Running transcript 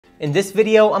In this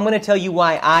video, I'm going to tell you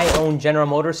why I own General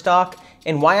Motors stock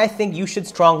and why I think you should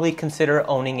strongly consider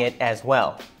owning it as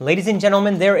well. Ladies and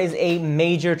gentlemen, there is a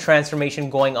major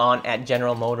transformation going on at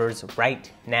General Motors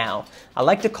right now. I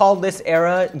like to call this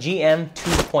era GM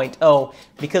 2.0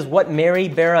 because what Mary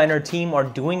Barra and her team are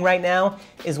doing right now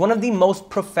is one of the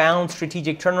most profound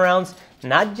strategic turnarounds,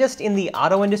 not just in the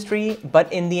auto industry,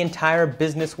 but in the entire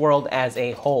business world as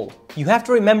a whole. You have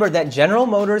to remember that General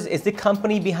Motors is the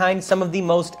company behind some of the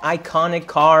most iconic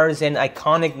cars and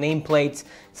iconic nameplates,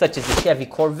 such as the Chevy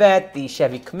Corvette, the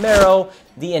Chevy Camaro,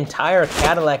 the entire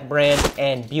Cadillac brand,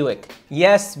 and Buick.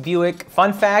 Yes, Buick.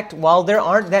 Fun fact, while there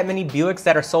aren't that many Buicks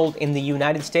that are sold in the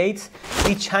United States,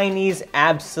 the Chinese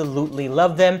absolutely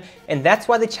love them, and that's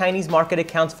why the Chinese market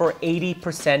accounts for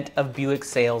 80% of Buick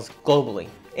sales globally.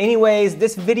 Anyways,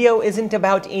 this video isn't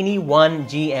about any one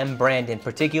GM brand in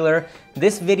particular.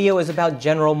 This video is about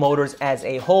General Motors as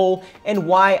a whole and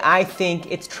why I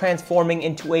think it's transforming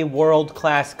into a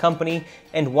world-class company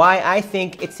and why I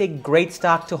think it's a great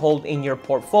stock to hold in your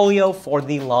portfolio for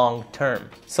the long term.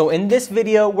 So in this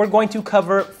video, we're going to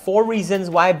cover 4 reasons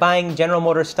why buying General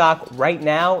Motors stock right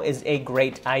now is a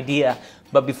great idea.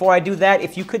 But before I do that,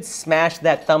 if you could smash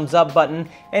that thumbs up button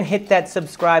and hit that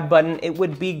subscribe button, it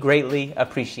would be greatly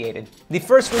appreciated. The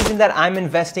first reason that I'm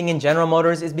investing in General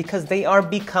Motors is because they are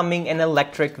becoming an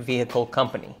electric vehicle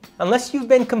company. Unless you've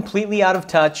been completely out of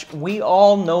touch, we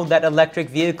all know that electric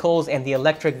vehicles and the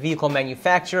electric vehicle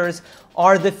manufacturers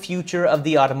are the future of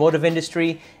the automotive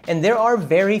industry, and there are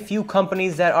very few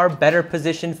companies that are better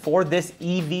positioned for this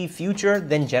EV future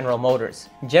than General Motors.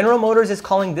 General Motors is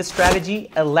calling this strategy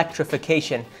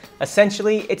electrification.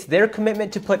 Essentially, it's their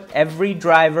commitment to put every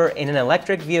driver in an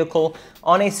electric vehicle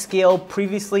on a scale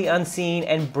previously unseen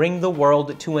and bring the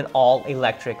world to an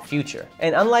all-electric future.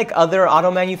 And unlike other auto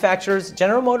manufacturers,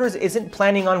 General Motors isn't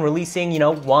planning on releasing,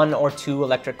 1 or 2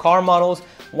 electric car models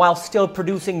while still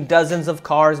producing dozens of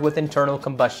cars with internal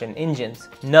combustion engines.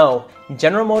 No,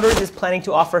 General Motors is planning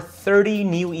to offer 30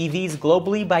 new EVs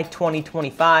globally by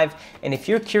 2025, and if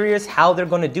you're curious how they're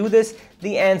going to do this,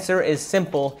 the answer is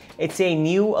simple. It's a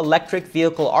new electric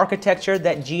vehicle architecture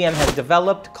that GM has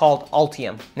developed called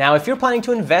Ultium. Now, if you're planning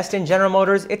to invest in General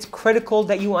Motors, it's critical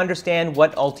that you understand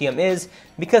what Ultium is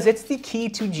because it's the key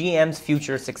to GM's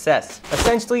future success.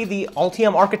 Essentially, the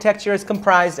Ultium architecture is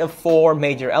comprised of 4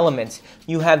 major elements.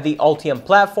 You have the Ultium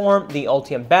platform, the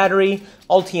Ultium battery,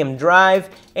 Ultium drive,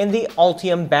 and the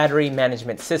Ultium battery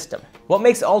management system. What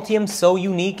makes Ultium so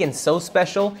unique and so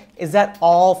special is that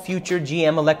all future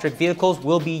GM electric vehicles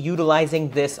will be utilizing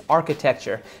this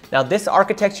architecture. Now, this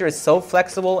architecture is so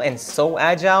flexible and so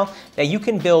agile that you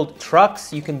can build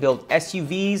trucks, you can build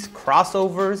SUVs,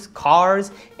 crossovers,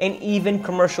 cars, and even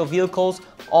commercial vehicles,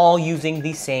 all using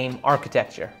the same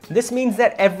architecture. This means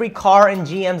that every car in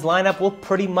GM's lineup will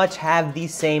pretty much have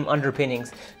these same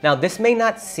underpinnings. Now, this may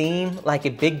not seem like a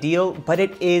big deal, but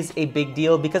it is a big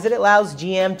deal because it allows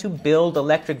GM to build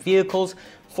electric vehicles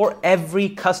for every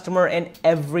customer and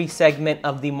every segment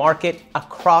of the market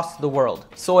across the world.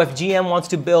 So if GM wants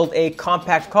to build a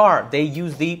compact car, they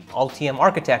use the Ultium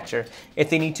architecture. If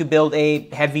they need to build a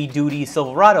heavy-duty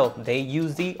Silverado, they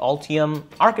use the Ultium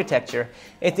architecture.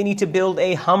 If they need to build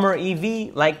a Hummer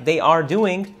EV like they are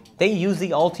doing, they use the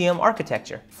Ultium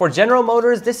architecture. For General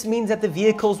Motors, this means that the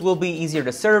vehicles will be easier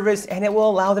to service and it will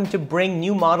allow them to bring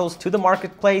new models to the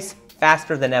marketplace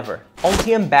faster than ever.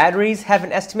 Ultium batteries have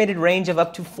an estimated range of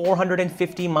up to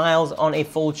 450 miles on a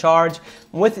full charge,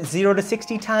 with 0 to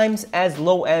 60 times as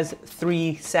low as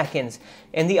 3 seconds.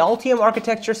 And the Ultium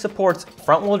architecture supports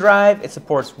front-wheel drive, it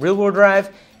supports rear-wheel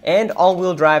drive, and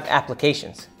all-wheel drive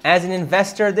applications. As an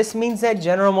investor, this means that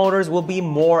General Motors will be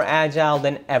more agile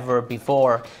than ever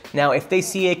before. Now, if they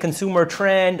see a consumer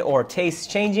trend or taste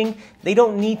changing, they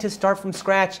don't need to start from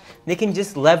scratch. They can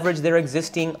just leverage their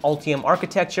existing Ultium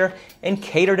architecture and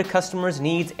cater to customers'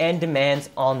 needs and demands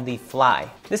on the fly.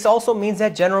 This also means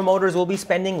that General Motors will be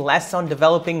spending less on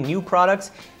developing new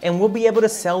products and will be able to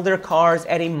sell their cars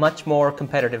at a much more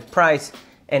competitive price.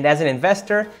 And as an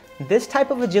investor, this type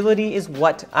of agility is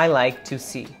what I like to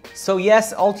see. So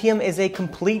yes, Ultium is a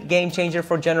complete game changer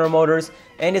for General Motors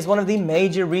and is one of the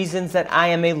major reasons that I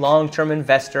am a long-term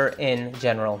investor in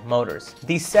General Motors.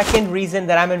 The second reason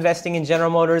that I'm investing in General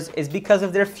Motors is because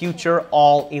of their future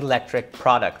all-electric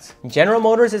products. General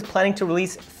Motors is planning to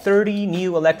release 30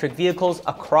 new electric vehicles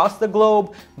across the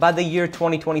globe by the year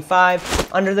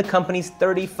 2025 under the company's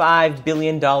 $35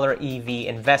 billion EV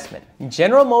investment.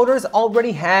 General Motors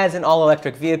already has an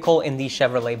all-electric vehicle in the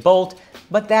Chevrolet Bolt,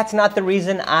 but that's not the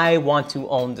reason I want to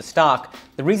own the stock.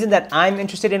 The reason that I'm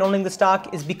interested in owning the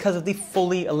stock is because of the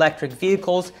fully electric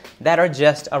vehicles that are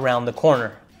just around the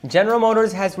corner. General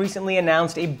Motors has recently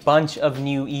announced a bunch of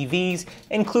new EVs,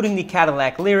 including the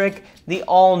Cadillac Lyriq, the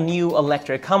all-new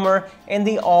electric Hummer, and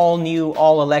the all-new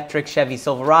all-electric Chevy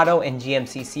Silverado and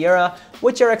GMC Sierra,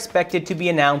 which are expected to be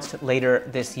announced later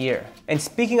this year. And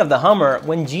speaking of the Hummer,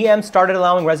 when GM started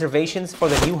allowing reservations for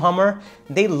the new Hummer,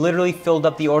 they literally filled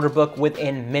up the order book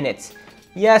within minutes.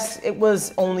 Yes, it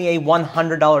was only a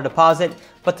 $100 deposit,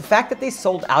 but the fact that they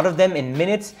sold out of them in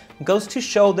minutes goes to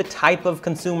show the type of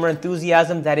consumer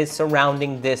enthusiasm that is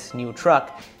surrounding this new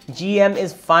truck. GM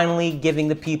is finally giving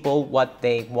the people what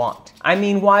they want. I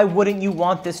mean, why wouldn't you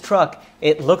want this truck?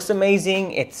 It looks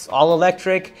amazing, it's all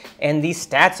electric, and these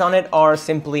stats on it are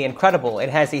simply incredible. It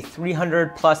has a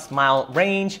 300+ mile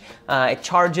range, it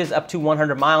charges up to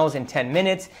 100 miles in 10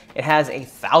 minutes, it has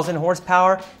 1,000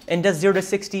 horsepower, and does 0 to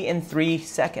 60 in 3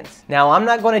 seconds. Now, I'm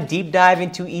not going to deep dive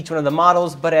into each one of the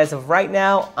models, but as of right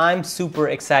now, I'm super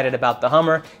excited about the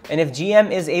Hummer, and if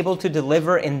GM is able to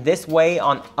deliver in this way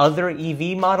on other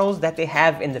EV models that they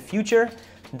have in the future,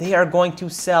 they are going to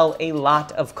sell a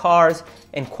lot of cars,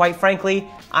 and quite frankly,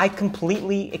 I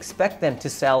completely expect them to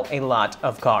sell a lot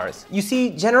of cars. You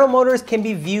see, General Motors can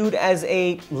be viewed as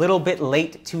a little bit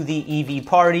late to the EV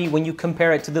party when you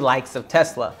compare it to the likes of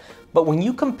Tesla. But when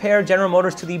you compare General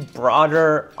Motors to the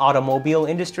broader automobile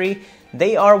industry,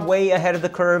 they are way ahead of the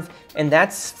curve, and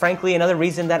that's frankly another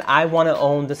reason that I want to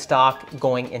own the stock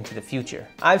going into the future.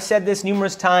 I've said this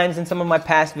numerous times in some of my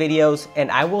past videos, and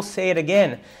I will say it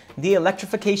again. The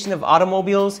electrification of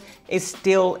automobiles is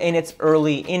still in its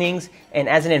early innings, and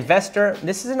as an investor,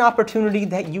 this is an opportunity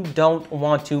that you don't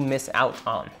want to miss out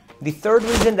on. The third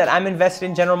reason that I'm invested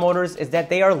in General Motors is that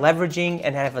they are leveraging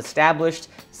and have established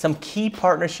some key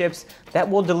partnerships that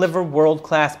will deliver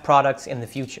world-class products in the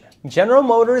future. General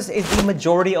Motors is the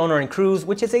majority owner in Cruise,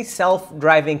 which is a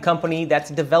self-driving company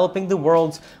that's developing the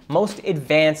world's most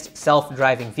advanced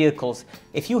self-driving vehicles.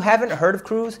 If you haven't heard of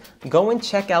Cruise, go and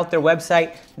check out their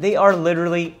website. They are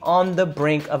literally on the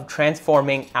brink of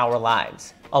transforming our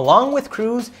lives. Along with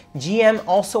Cruise, GM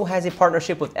also has a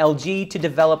partnership with LG to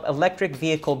develop electric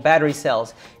vehicle battery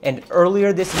cells. And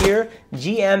earlier this year,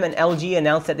 GM and LG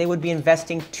announced that they would be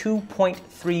investing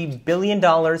 $2.3 billion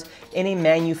in a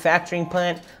manufacturing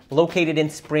plant located in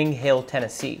Spring Hill,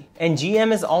 Tennessee. And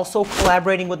GM is also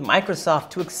collaborating with Microsoft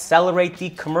to accelerate the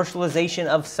commercialization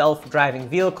of self-driving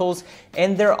vehicles,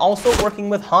 and they're also working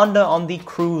with Honda on the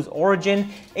Cruise Origin,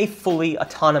 a fully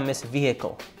autonomous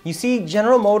vehicle. You see,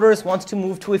 General Motors wants to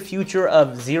move to a future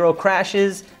of zero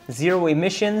crashes, zero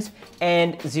emissions,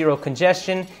 and zero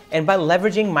congestion, and by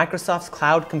leveraging Microsoft's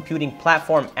cloud computing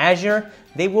platform Azure,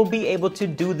 they will be able to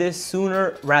do this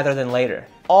sooner rather than later.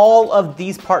 All of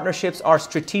these partnerships are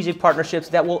strategic partnerships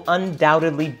that will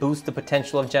undoubtedly boost the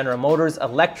potential of General Motors'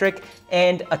 electric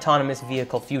and autonomous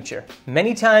vehicle future.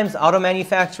 Many times, auto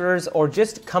manufacturers or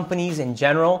just companies in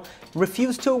general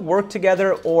refuse to work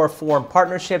together or form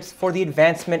partnerships for the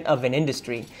advancement of an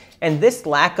industry. And this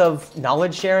lack of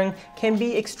knowledge sharing can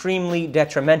be extremely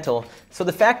detrimental. So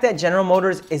the fact that General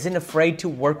Motors isn't afraid to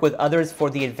work with others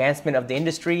for the advancement of the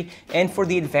industry and for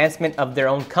the advancement of their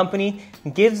own company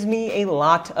gives me a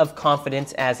lot of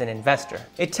confidence as an investor.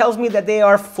 It tells me that they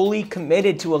are fully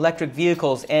committed to electric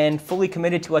vehicles and fully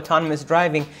committed to autonomous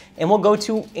driving and will go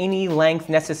to any length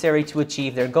necessary to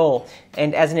achieve their goal.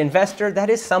 And as an investor, that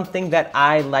is something that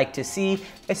I like to see,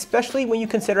 especially when you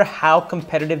consider how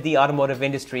competitive the automotive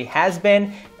industry has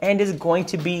been and is going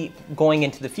to be going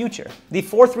into the future. The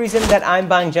fourth reason that I'm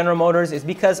buying General Motors is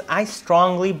because I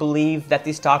strongly believe that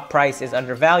the stock price is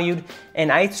undervalued,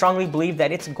 and I strongly believe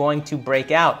that it's going to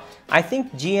break out. I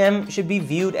think GM should be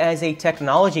viewed as a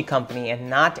technology company and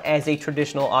not as a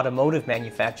traditional automotive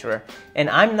manufacturer, and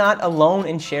I'm not alone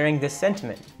in sharing this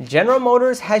sentiment. General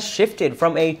Motors has shifted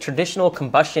from a traditional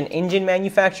combustion engine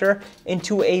manufacturer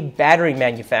into a battery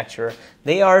manufacturer.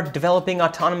 They are developing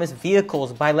autonomous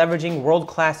vehicles by leveraging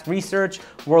world-class research,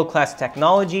 world-class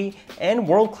technology, and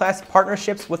world-class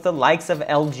partnerships with the likes of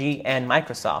LG and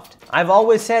Microsoft. I've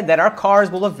always said that our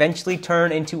cars will eventually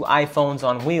turn into iPhones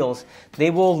on wheels. They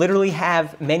will literally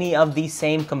have many of the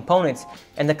same components,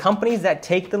 and the companies that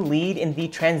take the lead in the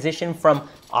transition from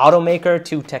automaker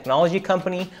to technology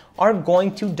company are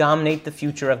going to dominate the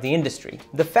future of the industry.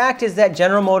 The fact is that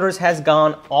General Motors has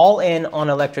gone all in on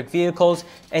electric vehicles,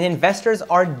 and investors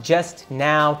are just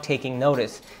now taking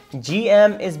notice.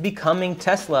 GM is becoming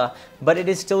Tesla. but it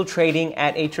is still trading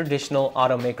at a traditional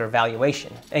automaker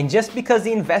valuation. And just because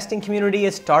the investing community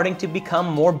is starting to become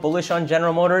more bullish on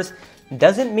General Motors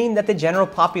doesn't mean that the general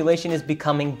population is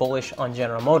becoming bullish on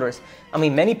General Motors. I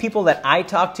mean, many people that I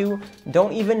talk to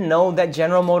don't even know that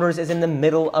General Motors is in the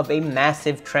middle of a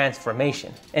massive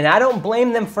transformation. And I don't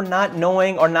blame them for not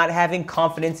knowing or not having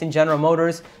confidence in General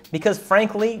Motors, because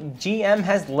frankly, GM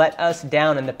has let us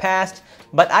down in the past,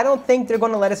 but I don't think they're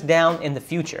going to let us down in the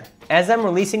future. As I'm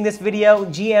releasing this video,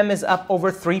 GM is up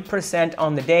over 3%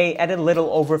 on the day at a little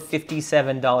over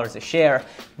 $57 a share,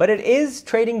 but it is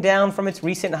trading down from its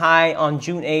recent high on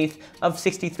June 8th of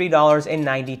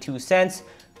 $63.92.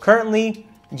 Currently,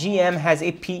 GM has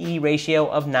a PE ratio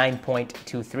of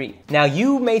 9.23. Now,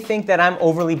 you may think that I'm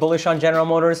overly bullish on General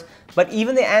Motors, but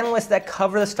even the analysts that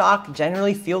cover the stock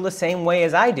generally feel the same way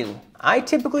as I do. I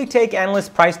typically take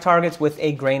analyst price targets with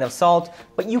a grain of salt,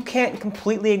 but you can't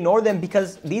completely ignore them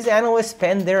because these analysts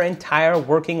spend their entire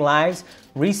working lives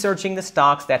researching the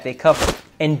stocks that they cover.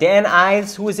 And Dan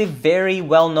Ives, who is a very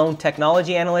well-known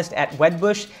technology analyst at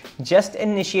Wedbush, just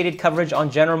initiated coverage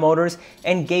on General Motors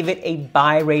and gave it a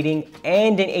buy rating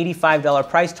and an $85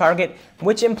 price target,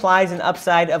 which implies an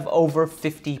upside of over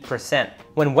 50%.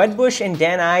 When Wedbush and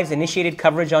Dan Ives initiated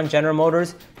coverage on General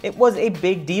Motors, it was a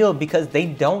big deal because they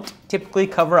don't typically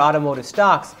cover automotive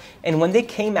stocks. And when they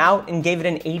came out and gave it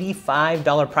an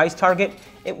 $85 price target,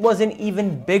 it was an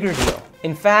even bigger deal.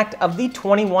 In fact, of the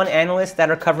 21 analysts that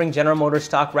are covering General Motors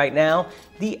stock right now,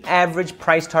 the average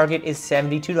price target is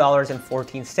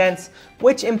 $72.14,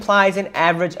 which implies an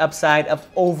average upside of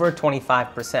over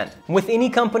 25%. With any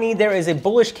company, there is a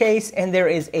bullish case and there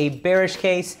is a bearish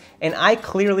case, and I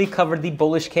clearly covered the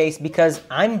bullish case because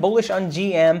I'm bullish on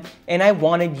GM and I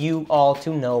wanted you all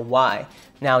to know why.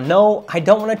 Now, no, I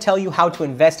don't want to tell you how to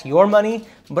invest your money,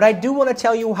 but I do want to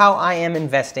tell you how I am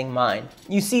investing mine.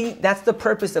 You see, that's the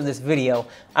purpose of this video.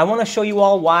 I want to show you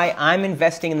all why I'm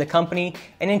investing in the company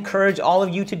and encourage all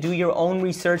of you to do your own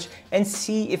research and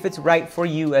see if it's right for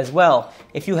you as well.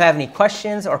 If you have any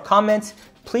questions or comments,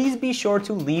 please be sure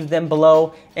to leave them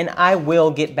below and I will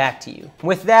get back to you.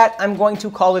 With that, I'm going to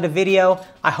call it a video.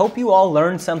 I hope you all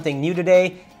learned something new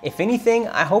today. If anything,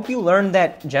 I hope you learned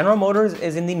that General Motors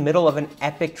is in the middle of an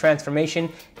epic transformation,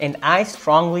 and I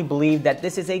strongly believe that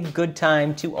this is a good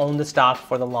time to own the stock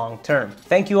for the long term.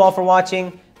 Thank you all for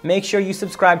watching. Make sure you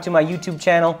subscribe to my YouTube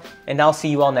channel, and I'll see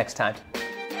you all next time.